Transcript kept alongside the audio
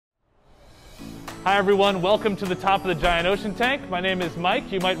Hi everyone, welcome to the top of the giant ocean tank. My name is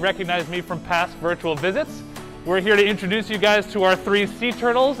Mike. You might recognize me from past virtual visits. We're here to introduce you guys to our 3 sea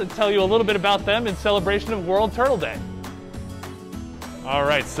turtles and tell you a little bit about them in celebration of World Turtle Day. All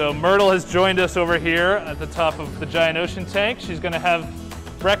right, so Myrtle has joined us over here at the top of the giant ocean tank. She's going to have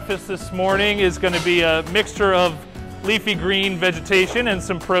breakfast this morning. Is going to be a mixture of leafy green vegetation and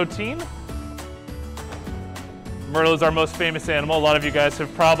some protein. Myrtle is our most famous animal. A lot of you guys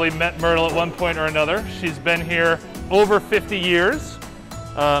have probably met Myrtle at one point or another. She's been here over 50 years.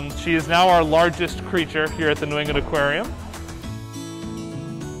 She is now our largest creature here at the New England Aquarium.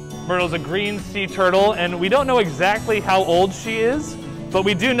 Myrtle's a green sea turtle, and we don't know exactly how old she is, but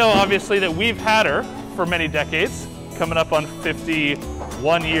we do know obviously that we've had her for many decades, coming up on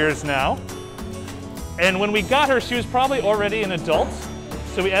 51 years now. And when we got her, she was probably already an adult.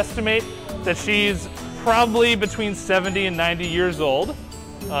 So we estimate that she's probably between 70 and 90 years old.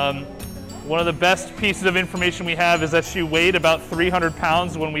 One of the best pieces of information we have is that she weighed about 300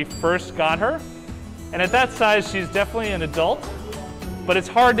 pounds when we first got her. And at that size, she's definitely an adult, but it's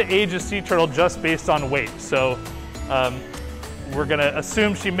hard to age a sea turtle just based on weight. So we're gonna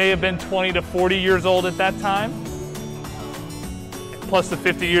assume she may have been 20 to 40 years old at that time. Plus the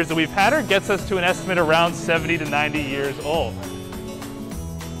 50 years that we've had her gets us to an estimate around 70 to 90 years old.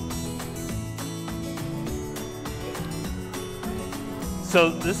 So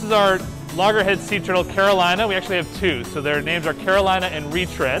this is our loggerhead sea turtle, Carolina. We actually have 2, so their names are Carolina and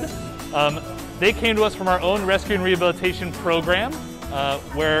Retread. They came to us from our own rescue and rehabilitation program,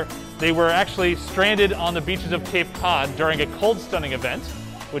 where they were actually stranded on the beaches of Cape Cod during a cold stunning event,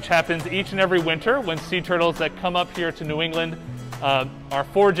 which happens each and every winter when sea turtles that come up here to New England are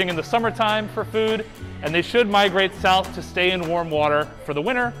foraging in the summertime for food, and they should migrate south to stay in warm water for the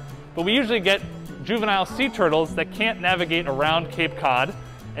winter. But we usually get juvenile sea turtles that can't navigate around Cape Cod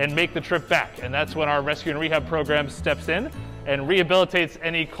and make the trip back. And that's when our rescue and rehab program steps in and rehabilitates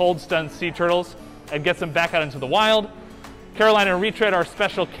any cold stunned sea turtles and gets them back out into the wild. Carolina and Retread are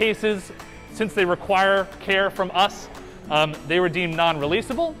special cases. Since they require care from us, they were deemed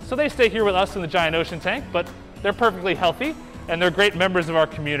non-releasable. So they stay here with us in the giant ocean tank, but they're perfectly healthy and they're great members of our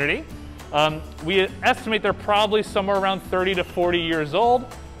community. We estimate they're probably somewhere around 30 to 40 years old,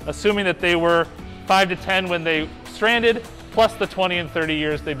 assuming that they were 5 to 10 when they stranded, plus the 20 and 30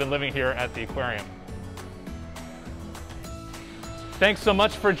 years they've been living here at the aquarium. Thanks so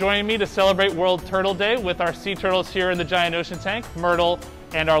much for joining me to celebrate World Turtle Day with our sea turtles here in the giant ocean tank, Myrtle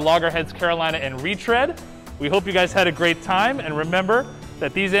and our loggerheads Carolina and Retread. We hope you guys had a great time, and remember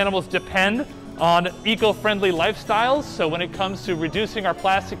that these animals depend on eco-friendly lifestyles, so when it comes to reducing our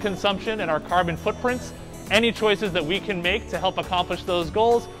plastic consumption and our carbon footprints, any choices that we can make to help accomplish those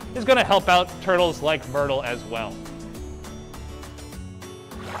goals is going to help out turtles like Myrtle as well.